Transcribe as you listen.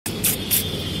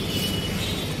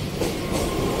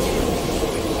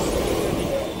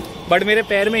But मेरे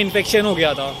पैर में इन्फेक्शन हो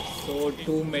गया था. सो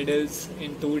 2 medals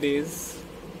in 2 days.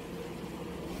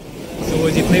 सो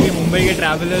जितने भी मुंबई के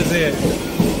ट्रैवलर्स हैं,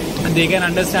 they can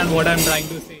understand what I'm trying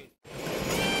to say.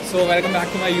 So welcome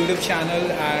back to my YouTube channel,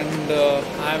 and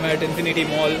I'm at Infinity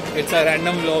Mall. It's a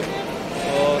random vlog.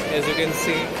 As you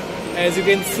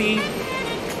can see,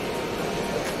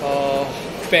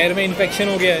 पैर में infection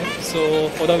हो गया है. So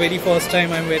for the very first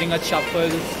time I'm wearing a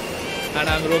chappal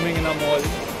and I'm roaming in a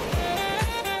mall.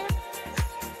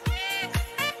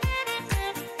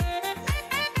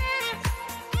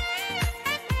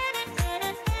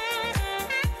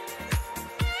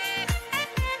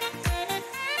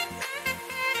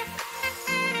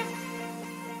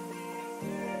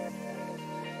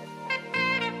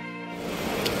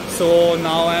 So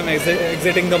now I'm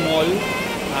exiting the mall,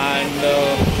 and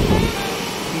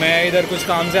मैं इधर कुछ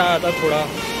काम से आया था.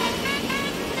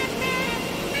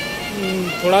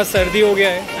 थोड़ा सर्दी हो गया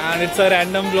है, and it's a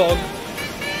random vlog.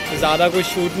 ज़्यादा कुछ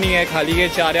शूट नहीं है, खाली ये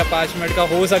 4 या 5 मिनट का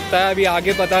हो सकता है. अभी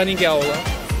आगे पता नहीं क्या होगा.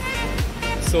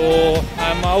 So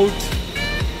I'm out,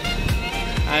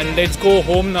 and let's go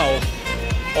home now,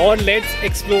 or let's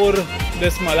explore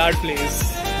this Malad place.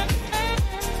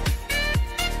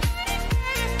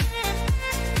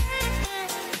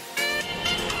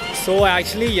 So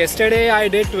actually yesterday I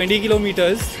did 20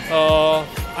 kilometers.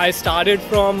 I started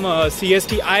from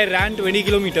CST. I ran 20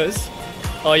 kilometers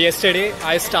yesterday.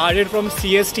 I started from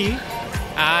CST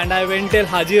and I went till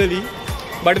Haji Ali.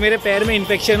 But मेरे पैर में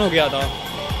infection हो गया था.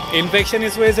 Infection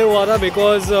इस वजह से हुआ था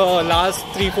because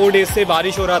last 3-4 days से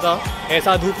बारिश हो रहा था.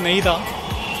 ऐसा धूप नहीं था.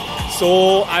 So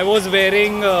I was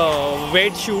wearing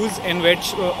wet shoes and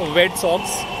wet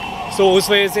socks. So उस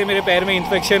वजह से मेरे पैर में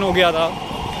इन्फेक्शन हो गया था.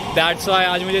 That's why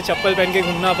आज मुझे चप्पल पहन के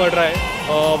घूमना पड़ रहा है.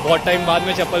 बहुत टाइम बाद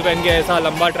में चप्पल पहन के ऐसा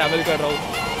लंबा ट्रैवल कर रहा हूँ.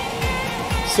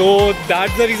 So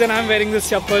that's the reason I'm wearing this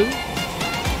chappal.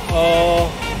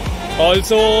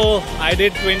 Also I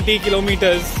did 20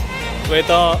 kilometers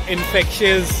with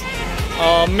infectious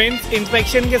means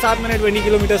infection के साथ मैंने 20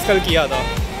 kilometers कल किया था.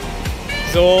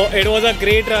 So it was a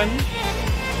great run.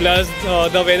 Plus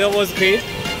the weather was great.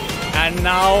 And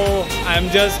now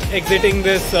I'm just exiting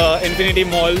this Infinity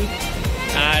Mall.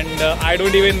 And I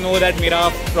don't even know that मेरा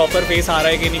proper face आ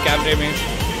रहा है कि नहीं कैमरे में.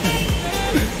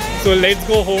 So let's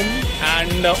go home,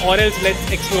 and or else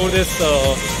let's explore this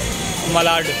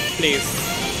Malad place.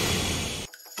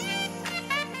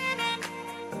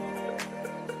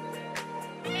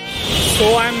 So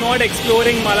I'm not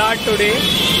exploring Malad today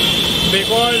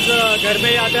because घर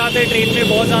पे आते आते ट्रेन में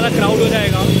बहुत ज़्यादा crowd हो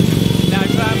जाएगा.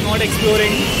 That's why I'm not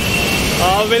exploring.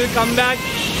 We'll come back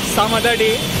some other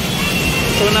day.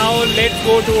 So now let's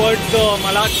go towards the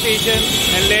Malad station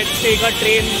and let's take a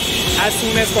train as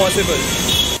soon as possible.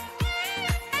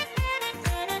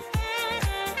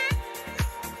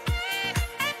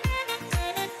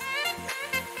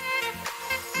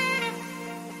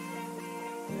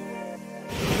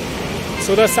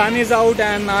 So the sun is out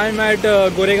and I'm at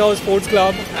Goregaon Sports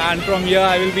Club, and from here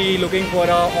I will be looking for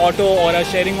a auto or a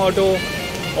sharing auto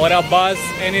or a bus,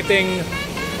 anything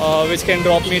which can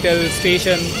drop me till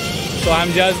station. So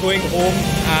I'm just going home,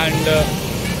 and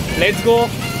let's go.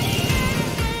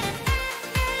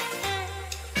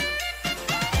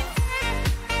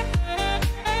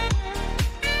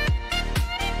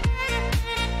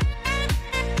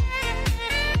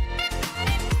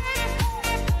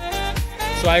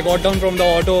 So I got down from the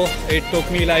auto. It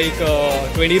took me like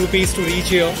 20 rupees to reach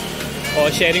here,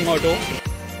 sharing auto.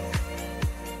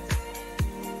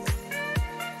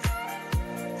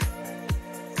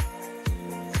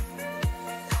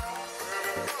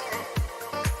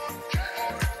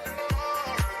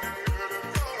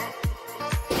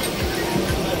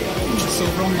 So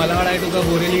from Malad I took a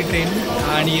Boreli train,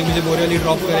 and ये मुझे Borelli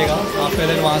drop करेगा. After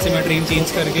that वहाँ से मैं train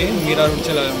change करके Meera road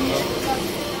चला जाऊँगा.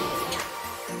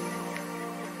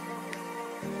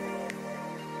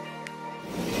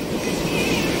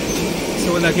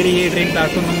 So luckily ये ट्रेन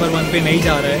प्लेटफॉर्म नंबर 1 पे नहीं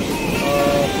जा रहा है.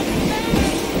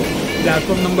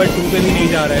 प्लेटफॉर्म नंबर 2 पे भी नहीं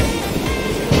जा रहा है.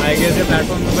 आई गेस ये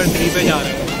प्लेटफॉर्म नंबर 3 पे जा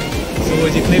रहा है. So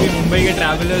जितने भी मुंबई के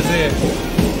ट्रैवलर्स हैं,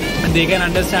 they can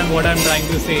understand what I'm trying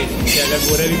to say. कि अगर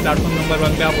बोरेली प्लेटफॉर्म नंबर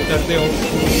 1 पे आप उतरते हो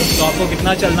तो आपको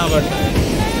कितना चलना पड़ता है.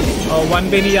 1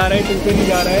 पे नहीं जा रहा है, 2 पे नहीं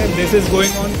जा रहा है. दिस इज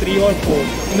गोइंग ऑन 3 और 4,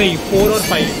 नहीं 4 और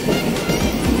 5.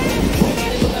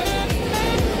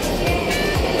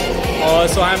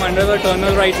 So I'm under the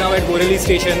tunnel right now at Boreli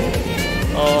station.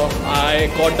 I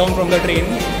got down from the train,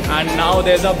 and now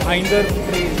there's a Bhinder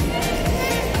train.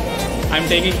 I'm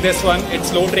taking this one.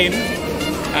 It's slow train,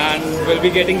 and we'll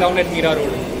be getting down at Mira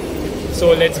Road.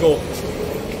 So let's go.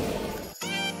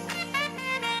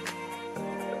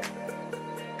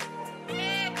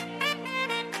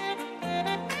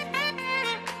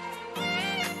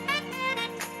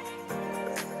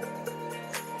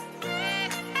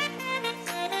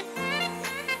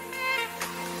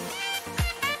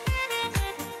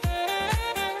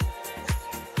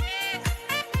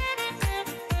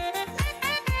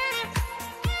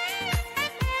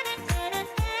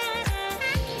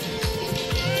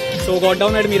 So got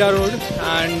down at Mira Road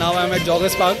and now I'm at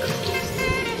Joggers Park.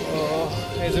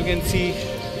 As you can see.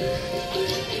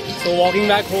 So walking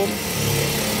back home.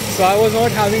 So I was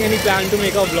not having any plan to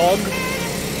make a vlog,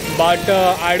 but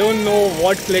I don't know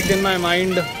what clicked in my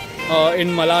mind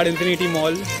in Malad Infinity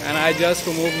Mall, and I just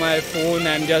removed my phone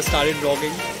and just started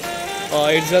vlogging.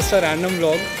 It's just a random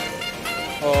vlog.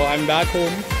 I'm back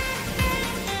home.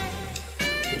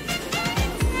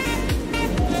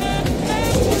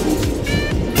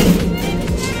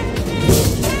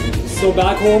 So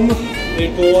back home,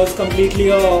 it was completely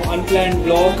a unplanned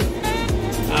vlog,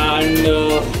 and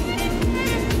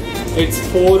it's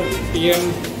 4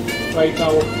 PM right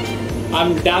now.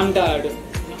 I'm damn tired.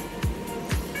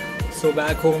 So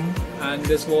back home, and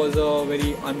this was a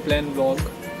very unplanned vlog.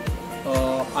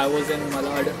 I was in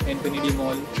Malad Infinity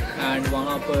Mall, and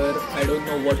wahan par I don't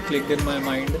know what clicked in my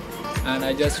mind, and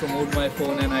I just removed my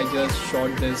phone and I just shot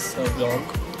this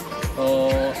vlog.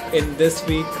 In this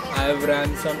week I have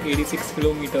ran some 86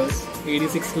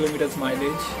 kilometers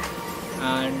mileage,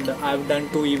 and I've done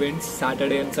 2 events,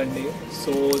 Saturday and Sunday.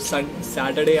 So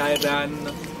Saturday I ran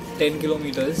 10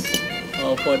 kilometers.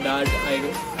 For that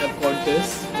I've got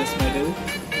this medal,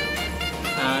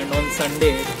 and on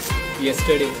Sunday,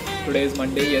 yesterday, today is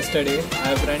Monday, yesterday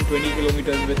I've ran 20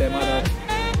 kilometers with MRR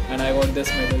and I got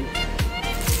this medal.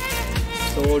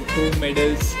 So 2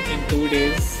 medals in 2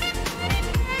 days.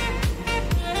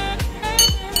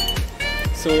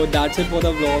 So that's it for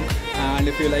the vlog, and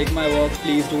if you like my work,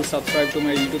 please do subscribe to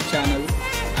my YouTube channel.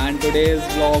 And today's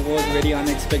vlog was very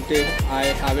unexpected. I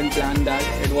haven't planned that.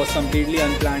 It was completely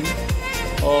unplanned.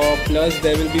 Plus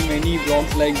there will be many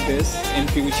vlogs like this in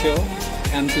future,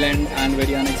 unplanned and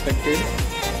very unexpected.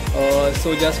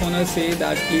 So just wanna say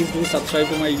that please do subscribe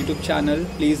to my YouTube channel.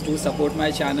 Please do support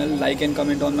my channel, like and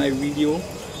comment on my video.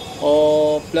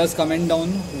 Plus comment down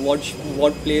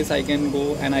what place I can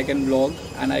go and I can vlog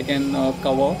and I can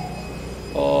cover,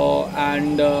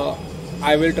 and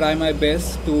I will try my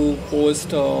best to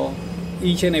post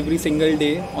each and every single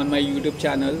day on my YouTube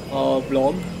channel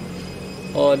vlog.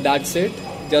 That's it.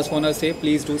 Just wanna say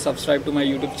please do subscribe to my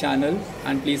YouTube channel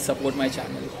and please support my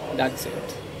channel. That's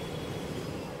it.